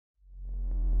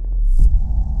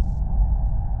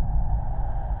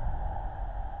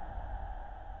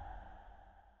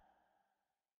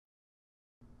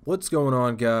What's going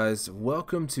on, guys?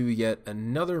 Welcome to yet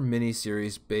another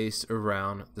mini-series based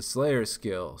around the Slayer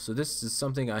skill. So this is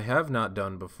something I have not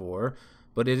done before,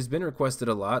 but it has been requested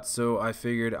a lot, so I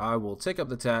figured I will take up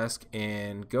the task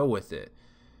and go with it.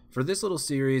 For this little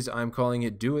series, I'm calling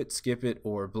it Do It, Skip It,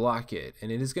 or Block It,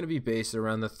 and it is going to be based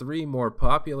around the three more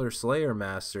popular Slayer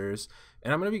masters,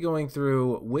 and I'm going to be going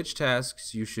through which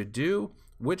tasks you should do,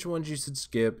 which ones you should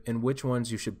skip, and which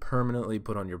ones you should permanently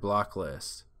put on your block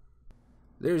list.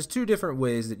 There's two different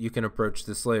ways that you can approach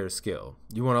the Slayer skill.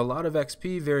 You want a lot of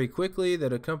XP very quickly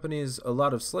that accompanies a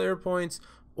lot of Slayer points,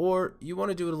 or you want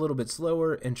to do it a little bit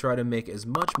slower and try to make as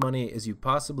much money as you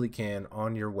possibly can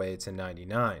on your way to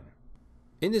 99.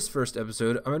 In this first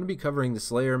episode, I'm going to be covering the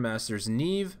Slayer Masters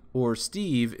Nieve, or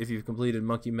Steve if you've completed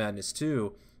Monkey Madness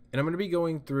 2, and I'm going to be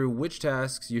going through which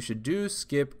tasks you should do,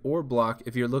 skip, or block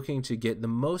if you're looking to get the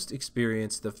most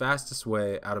experience the fastest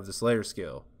way out of the Slayer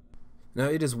skill. Now,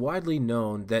 it is widely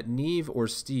known that Nieve or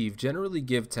Steve generally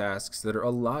give tasks that are a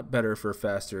lot better for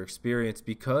faster experience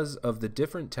because of the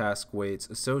different task weights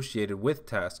associated with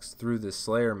tasks through this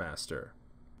Slayer Master.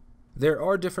 There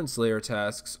are different Slayer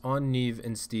tasks on Nieve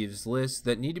and Steve's list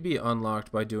that need to be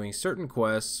unlocked by doing certain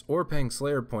quests or paying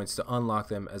Slayer points to unlock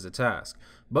them as a task,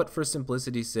 but for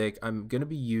simplicity's sake I'm going to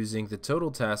be using the total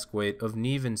task weight of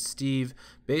Nieve and Steve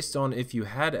based on if you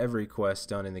had every quest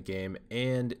done in the game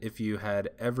and if you had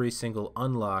every single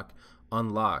unlock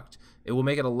unlocked. It will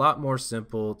make it a lot more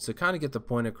simple to kind of get the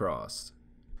point across.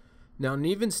 Now,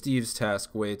 Nieve and Steve's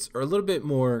task weights are a little bit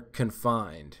more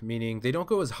confined, meaning they don't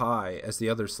go as high as the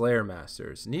other Slayer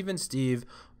Masters. Nieve and Steve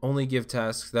only give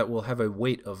tasks that will have a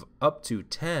weight of up to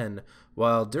 10,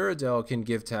 while Duradel can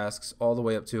give tasks all the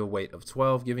way up to a weight of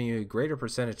 12, giving you a greater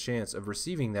percentage chance of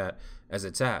receiving that as a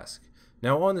task.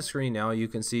 Now, on the screen now, you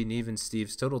can see Nieve and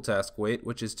Steve's total task weight,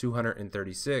 which is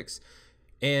 236,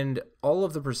 and all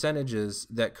of the percentages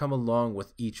that come along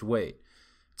with each weight.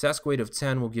 Task weight of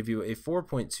 10 will give you a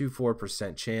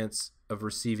 4.24% chance of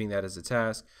receiving that as a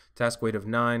task. Task weight of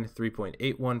 9,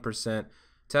 3.81%.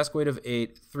 Task weight of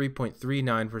 8,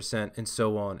 3.39%, and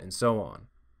so on and so on.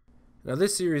 Now,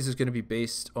 this series is going to be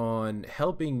based on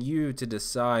helping you to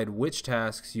decide which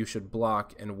tasks you should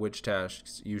block and which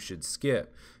tasks you should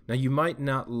skip. Now, you might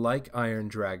not like Iron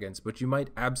Dragons, but you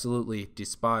might absolutely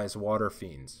despise Water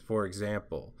Fiends, for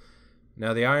example.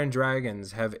 Now, the Iron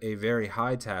Dragons have a very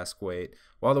high task weight,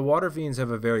 while the Water Fiends have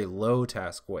a very low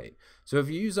task weight. So if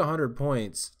you use 100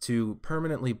 points to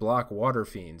permanently block Water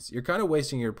Fiends, you're kind of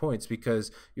wasting your points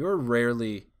because you're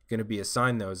rarely going to be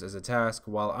assigned those as a task,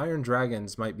 while Iron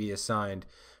Dragons might be assigned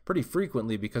pretty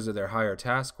frequently because of their higher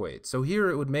task weight. So here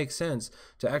it would make sense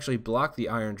to actually block the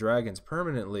Iron Dragons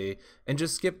permanently and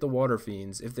just skip the Water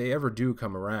Fiends if they ever do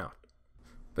come around.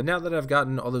 But now that I've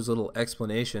gotten all those little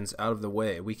explanations out of the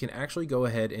way, we can actually go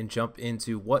ahead and jump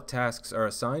into what tasks are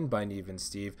assigned by Nieve and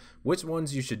Steve, which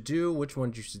ones you should do, which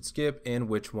ones you should skip, and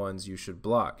which ones you should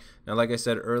block. Now, like I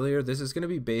said earlier, this is going to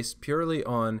be based purely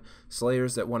on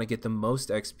Slayers that want to get the most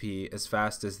XP as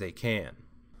fast as they can.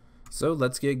 So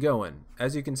let's get going.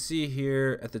 As you can see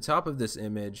here at the top of this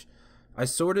image, I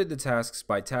sorted the tasks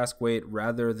by task weight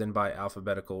rather than by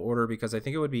alphabetical order because I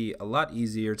think it would be a lot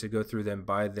easier to go through them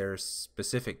by their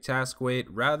specific task weight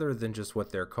rather than just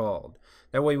what they're called.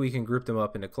 That way we can group them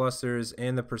up into clusters,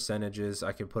 and the percentages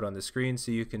I can put on the screen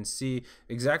so you can see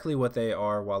exactly what they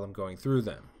are while I'm going through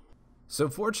them. So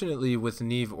fortunately with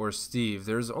Nieve or Steve,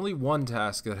 there's only one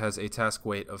task that has a task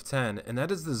weight of 10, and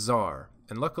that is the Czar,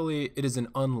 and luckily it is an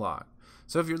unlock.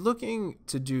 So if you're looking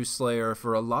to do Slayer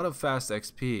for a lot of fast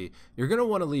XP, you're going to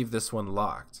want to leave this one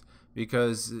locked,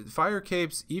 because Fire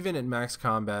Capes, even at max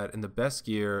combat and the best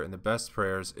gear and the best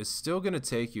prayers, is still going to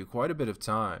take you quite a bit of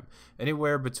time,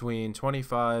 anywhere between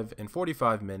 25 and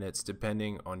 45 minutes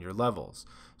depending on your levels.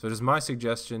 So it is my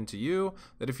suggestion to you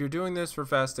that if you're doing this for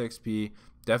fast XP,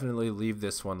 definitely leave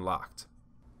this one locked.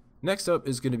 Next up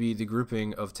is going to be the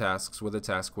grouping of tasks with a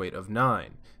task weight of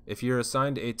 9. If you're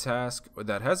assigned a task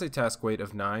that has a task weight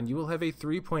of 9, you will have a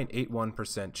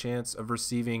 3.81% chance of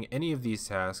receiving any of these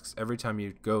tasks every time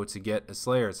you go to get a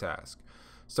Slayer task.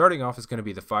 Starting off is going to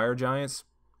be the Fire Giants.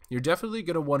 You're definitely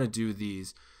going to want to do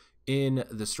these in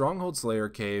the Stronghold Slayer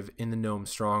Cave in the Gnome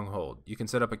Stronghold. You can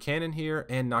set up a cannon here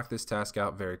and knock this task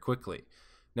out very quickly.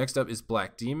 Next up is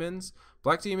Black Demons.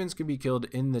 Black Demons can be killed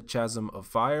in the Chasm of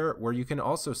Fire, where you can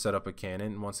also set up a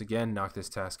cannon and once again knock this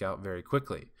task out very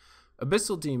quickly.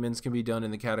 Abyssal Demons can be done in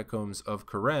the Catacombs of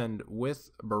Kourend with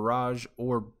Barrage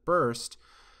or Burst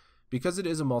because it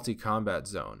is a multi-combat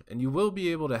zone, and you will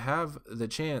be able to have the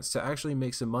chance to actually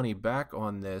make some money back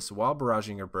on this while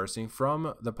barraging or bursting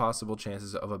from the possible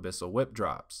chances of Abyssal Whip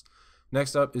drops.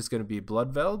 Next up is going to be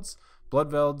Bloodvelds.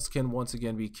 Bloodvelds can once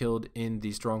again be killed in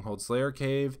the Stronghold Slayer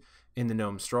Cave in the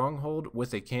Gnome Stronghold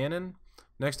with a cannon.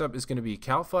 Next up is going to be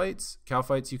Calfights.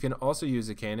 Calfights, you can also use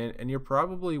a cannon, and you're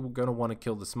probably going to want to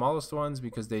kill the smallest ones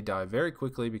because they die very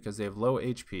quickly because they have low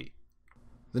HP.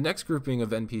 The next grouping of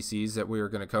NPCs that we are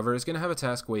going to cover is going to have a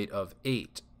task weight of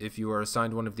 8. If you are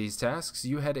assigned one of these tasks,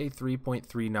 you had a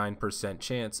 3.39%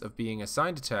 chance of being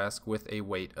assigned a task with a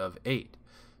weight of 8.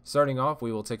 Starting off,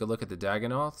 we will take a look at the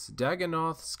Dagonoths.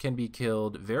 Dagonoths can be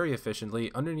killed very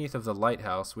efficiently underneath of the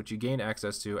lighthouse, which you gain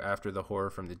access to after the Horror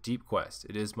from the Deep quest.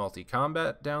 It is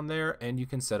multi-combat down there, and you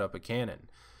can set up a cannon.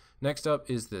 Next up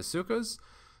is the Sukas.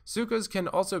 Sukas can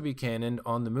also be cannoned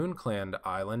on the Moonclan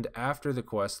Island after the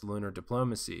quest Lunar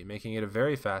Diplomacy, making it a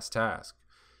very fast task.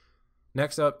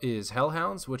 Next up is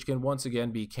Hellhounds, which can once again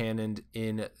be cannoned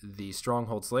in the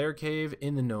Stronghold Slayer Cave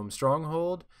in the Gnome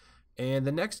Stronghold. And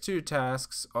the next two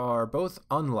tasks are both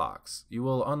unlocks. You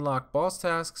will unlock boss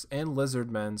tasks and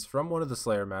lizardmen's from one of the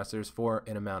Slayer Masters for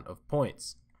an amount of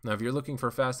points. Now, if you're looking for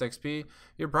fast XP,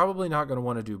 you're probably not going to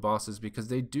want to do bosses because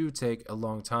they do take a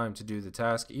long time to do the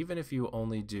task, even if you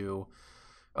only do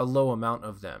a low amount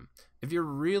of them. If you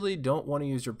really don't want to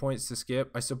use your points to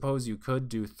skip, I suppose you could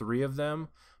do 3 of them,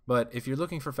 but if you're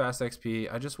looking for fast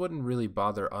XP, I just wouldn't really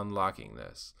bother unlocking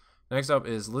this. Next up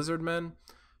is Lizardmen.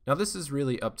 Now this is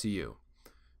really up to you.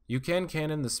 You can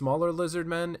cannon the smaller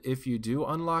lizardmen if you do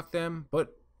unlock them,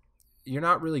 but you're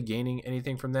not really gaining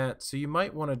anything from that, so you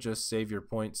might want to just save your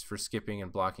points for skipping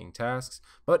and blocking tasks.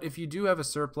 But if you do have a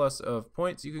surplus of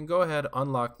points, you can go ahead,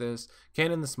 unlock this,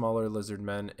 cannon the smaller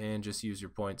lizardmen, and just use your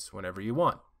points whenever you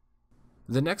want.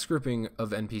 The next grouping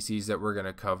of NPCs that we're going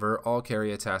to cover all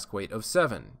carry a task weight of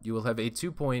 7. You will have a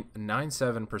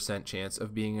 2.97% chance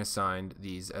of being assigned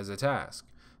these as a task.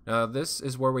 Now this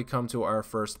is where we come to our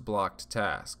first blocked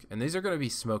task, and these are going to be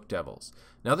Smoke Devils.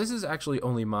 Now this is actually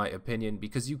only my opinion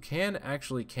because you can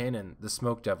actually cannon the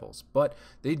Smoke Devils, but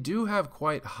they do have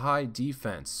quite high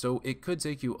defense, so it could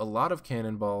take you a lot of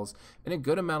cannonballs and a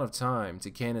good amount of time to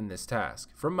cannon this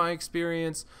task. From my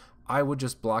experience, I would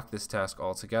just block this task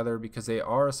altogether because they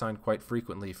are assigned quite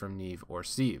frequently from Nieve or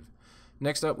Sieve.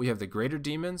 Next up, we have the Greater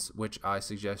Demons, which I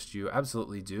suggest you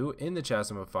absolutely do in the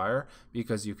Chasm of Fire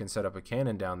because you can set up a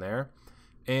cannon down there.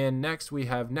 And next, we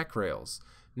have Neckrails.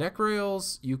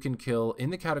 Neckrails you can kill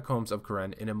in the Catacombs of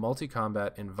Karen in a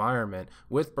multi-combat environment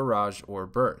with Barrage or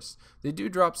Burst. They do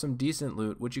drop some decent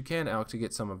loot, which you can out to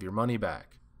get some of your money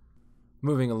back.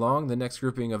 Moving along, the next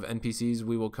grouping of NPCs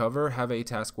we will cover have a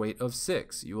task weight of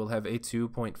 6. You will have a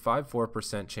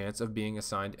 2.54% chance of being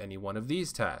assigned any one of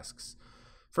these tasks.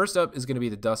 First up is going to be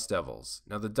the Dust Devils.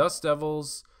 Now the Dust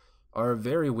Devils are a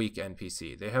very weak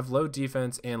NPC. They have low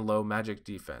defense and low magic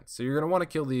defense. So you're going to want to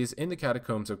kill these in the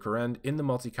Catacombs of Karen in the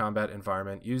multi-combat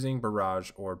environment using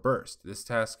Barrage or Burst. This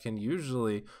task can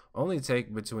usually only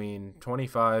take between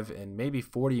 25 and maybe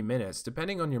 40 minutes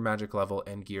depending on your magic level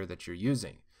and gear that you're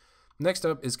using. Next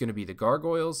up is going to be the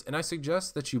Gargoyles, and I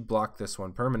suggest that you block this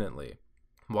one permanently.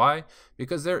 Why?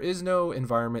 Because there is no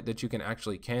environment that you can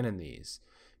actually cannon these.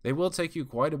 They will take you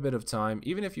quite a bit of time,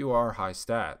 even if you are high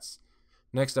stats.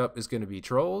 Next up is going to be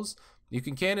Trolls. You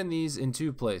can cannon these in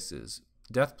 2 places,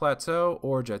 Death Plateau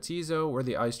or Jatizo, where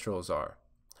the Ice Trolls are.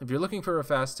 If you're looking for a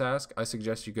fast task, I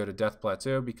suggest you go to Death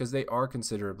Plateau because they are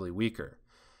considerably weaker.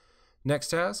 Next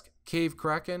task, Cave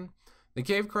Kraken. The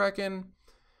Cave Kraken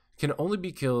can only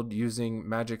be killed using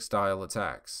magic style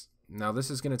attacks. Now this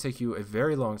is going to take you a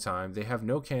very long time. They have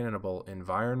no cannonable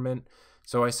environment,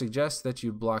 so I suggest that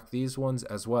you block these ones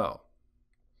as well.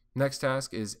 Next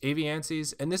task is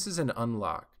Aviances, and this is an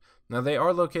unlock. Now they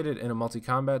are located in a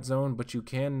multi-combat zone, but you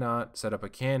cannot set up a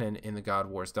cannon in the God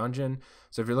Wars dungeon,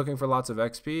 so if you're looking for lots of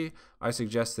XP, I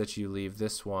suggest that you leave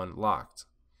this one locked.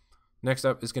 Next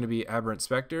up is going to be Aberrant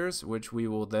Spectres, which we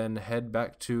will then head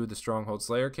back to the Stronghold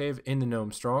Slayer Cave in the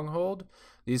Gnome Stronghold.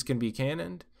 These can be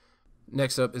cannoned.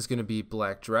 Next up is going to be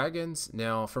Black Dragons.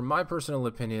 Now, from my personal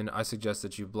opinion, I suggest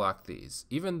that you block these.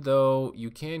 Even though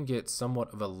you can get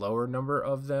somewhat of a lower number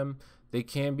of them, they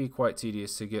can be quite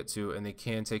tedious to get to, and they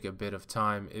can take a bit of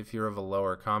time if you're of a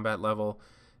lower combat level.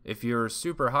 If you're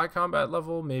super high combat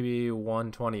level, maybe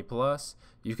 120 plus,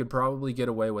 you could probably get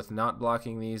away with not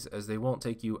blocking these as they won't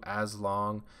take you as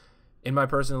long. In my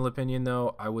personal opinion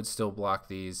though, I would still block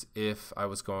these if I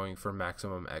was going for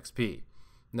maximum XP.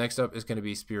 Next up is going to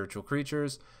be Spiritual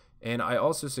Creatures, and I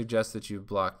also suggest that you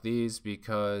block these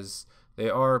because they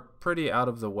are pretty out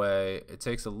of the way. It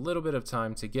takes a little bit of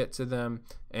time to get to them,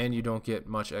 and you don't get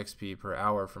much XP per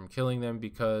hour from killing them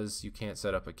because you can't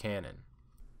set up a cannon.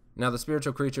 Now the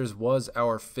Spiritual Creatures was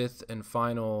our 5th and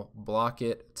final block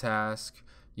it task.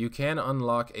 You can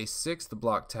unlock a 6th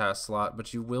block task slot,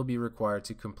 but you will be required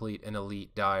to complete an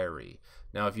elite diary.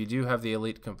 Now, if you do have the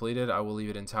elite completed, I will leave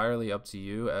it entirely up to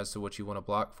you as to what you want to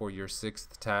block for your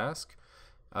 6th task.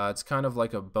 It's kind of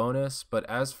like a bonus, but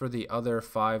as for the other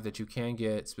 5 that you can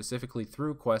get specifically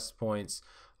through quest points,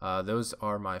 those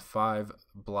are my 5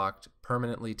 blocked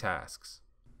permanently tasks.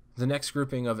 The next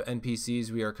grouping of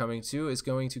NPCs we are coming to is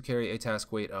going to carry a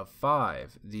task weight of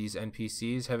 5. These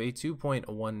NPCs have a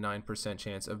 2.19%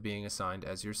 chance of being assigned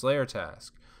as your Slayer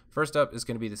task. First up is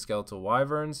going to be the Skeletal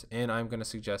Wyverns, and I'm going to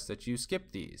suggest that you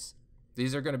skip these.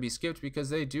 These are going to be skipped because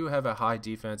they do have a high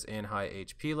defense and high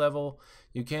HP level.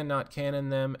 You cannot cannon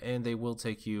them, and they will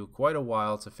take you quite a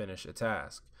while to finish a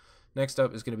task. Next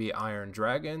up is going to be Iron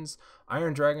Dragons.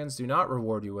 Iron Dragons do not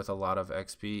reward you with a lot of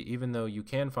XP, even though you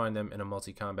can find them in a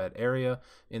multi-combat area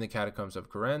in the Catacombs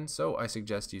of Karen, so I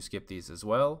suggest you skip these as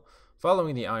well.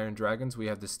 Following the Iron Dragons, we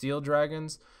have the Steel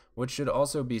Dragons, which should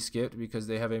also be skipped because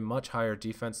they have a much higher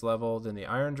defense level than the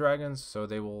Iron Dragons, so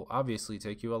they will obviously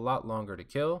take you a lot longer to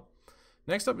kill.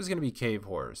 Next up is going to be Cave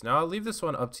Horrors. Now, I'll leave this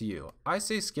one up to you. I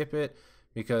say skip it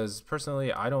because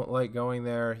personally I don't like going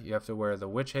there. You have to wear the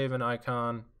Witch Haven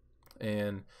icon,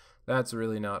 and that's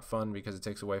really not fun because it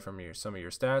takes away from some of your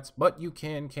stats, but you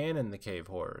can cannon the Cave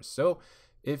Horrors. So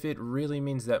if it really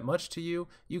means that much to you,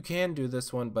 you can do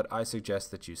this one, but I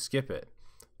suggest that you skip it.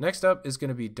 Next up is going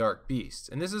to be Dark Beasts,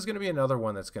 and this is going to be another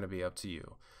one that's going to be up to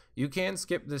you. You can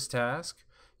skip this task.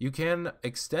 You can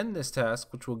extend this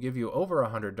task, which will give you over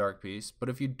 100 Dark Beasts, but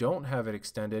if you don't have it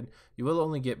extended, you will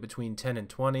only get between 10 and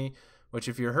 20, which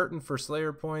if you're hurting for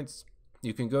Slayer points,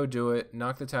 you can go do it,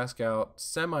 knock the task out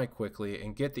semi-quickly,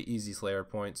 and get the easy Slayer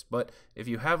points. But if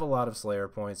you have a lot of Slayer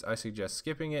points, I suggest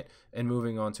skipping it and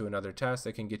moving on to another task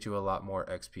that can get you a lot more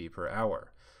XP per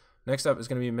hour. Next up is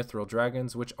going to be Mithril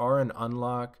Dragons, which are an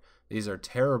unlock. These are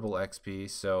terrible XP,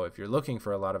 so if you're looking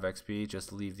for a lot of XP,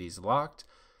 just leave these locked.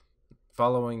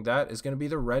 Following that is going to be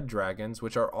the Red Dragons,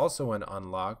 which are also an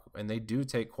unlock, and they do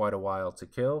take quite a while to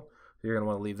kill. So you're going to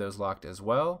want to leave those locked as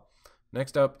well.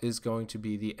 Next up is going to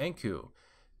be the Enku.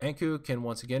 Enku can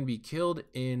once again be killed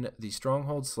in the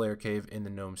Stronghold Slayer Cave in the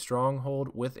Gnome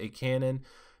Stronghold with a cannon,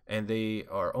 and they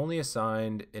are only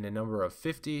assigned in a number of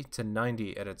 50 to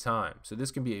 90 at a time. So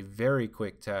this can be a very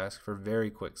quick task for very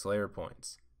quick Slayer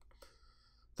points.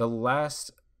 The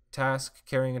last task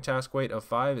carrying a task weight of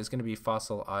 5 is going to be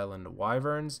Fossil Island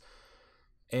Wyverns.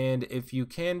 And if you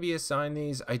can be assigned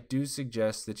these, I do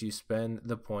suggest that you spend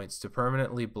the points to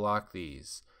permanently block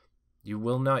these. You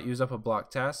will not use up a block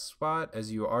task spot,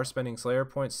 as you are spending Slayer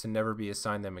points to never be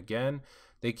assigned them again.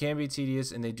 They can be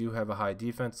tedious and they do have a high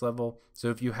defense level, so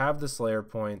if you have the Slayer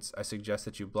points, I suggest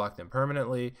that you block them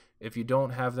permanently. If you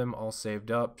don't have them all saved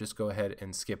up, just go ahead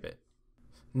and skip it.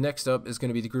 Next up is going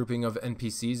to be the grouping of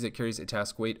NPCs that carries a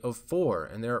task weight of 4,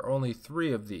 and there are only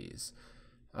 3 of these.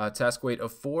 Task weight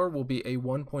of 4 will be a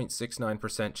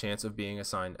 1.69% chance of being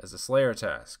assigned as a Slayer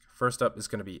task. First up is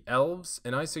going to be Elves,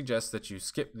 and I suggest that you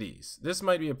skip these. This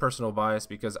might be a personal bias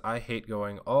because I hate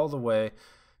going all the way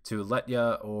to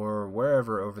Letya or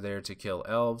wherever over there to kill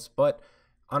Elves, but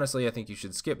honestly I think you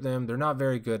should skip them. They're not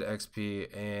very good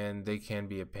XP and they can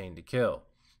be a pain to kill.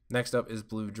 Next up is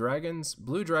Blue Dragons.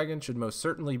 Blue Dragons should most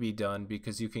certainly be done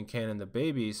because you can cannon the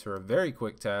babies for a very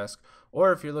quick task,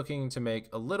 or if you're looking to make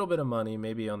a little bit of money,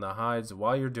 maybe on the hides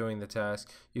while you're doing the task,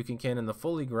 you can cannon the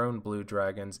fully grown Blue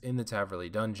Dragons in the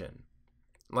Taverley dungeon.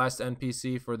 Last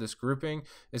NPC for this grouping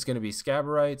is going to be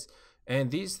Scabberites, and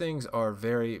these things are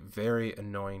very, very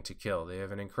annoying to kill. They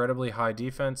have an incredibly high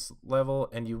defense level,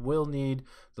 and you will need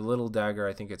the little dagger,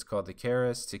 I think it's called the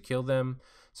Karis, to kill them.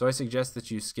 So I suggest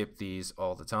that you skip these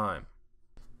all the time.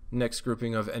 Next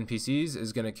grouping of NPCs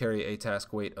is going to carry a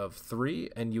task weight of 3,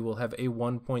 and you will have a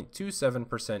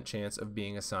 1.27% chance of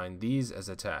being assigned these as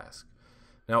a task.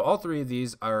 Now all 3 of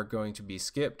these are going to be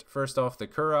skipped. First off, the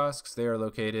Kurosks. They are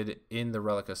located in the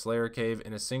Relica Slayer Cave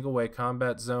in a single way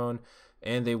combat zone,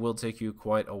 and they will take you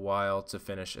quite a while to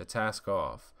finish a task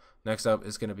off. Next up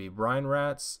is going to be Brine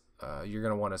Rats. You're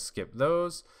going to want to skip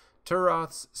those.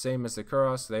 Turoths, same as the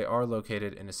Kurosks, they are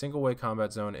located in a single way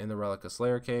combat zone in the Relica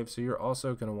Slayer Cave, so you're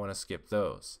also going to want to skip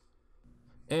those.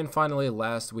 And finally,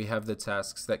 last, we have the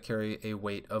tasks that carry a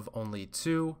weight of only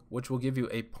 2, which will give you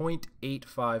a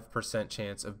 0.85%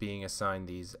 chance of being assigned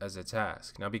these as a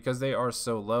task. Now, because they are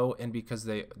so low and because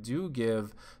they do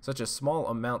give such a small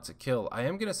amount to kill, I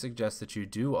am going to suggest that you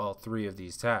do all 3 of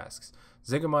these tasks.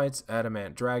 Zygamites,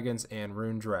 Adamant Dragons, and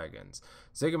Rune Dragons.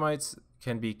 Zygamites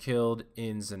can be killed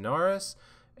in Zenaris,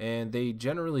 and they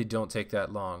generally don't take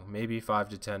that long, maybe 5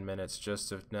 to 10 minutes just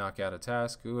to knock out a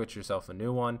task. Go get yourself a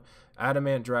new one.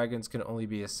 Adamant dragons can only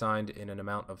be assigned in an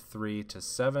amount of 3 to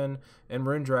 7, and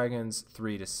rune dragons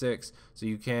 3 to 6. So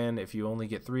you can, if you only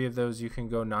get 3 of those, you can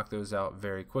go knock those out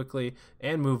very quickly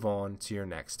and move on to your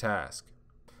next task.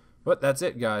 But that's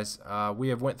it, guys. We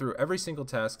have went through every single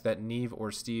task that Nieve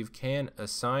or Steve can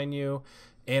assign you,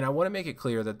 and I want to make it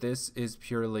clear that this is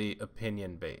purely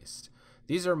opinion based.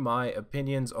 These are my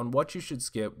opinions on what you should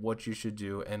skip, what you should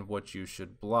do, and what you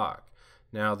should block.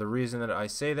 Now, the reason that I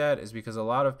say that is because a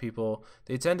lot of people,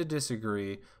 they tend to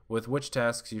disagree with which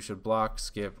tasks you should block,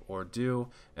 skip, or do,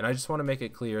 and I just want to make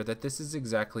it clear that this is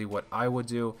exactly what I would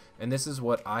do, and this is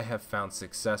what I have found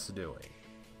success doing.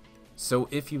 So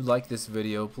if you like this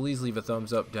video, please leave a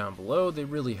thumbs up down below. They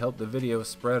really help the video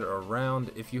spread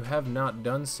around. If you have not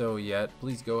done so yet,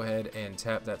 please go ahead and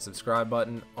tap that subscribe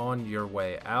button on your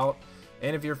way out.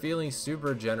 And if you're feeling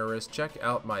super generous, check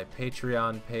out my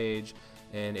Patreon page.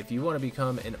 And if you want to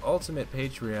become an ultimate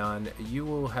Patreon, you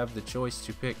will have the choice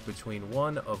to pick between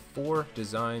one of 4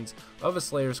 designs of a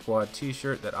Slayer Squad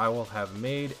t-shirt that I will have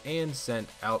made and sent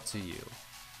out to you.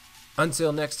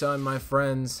 Until next time, my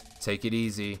friends, take it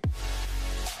easy.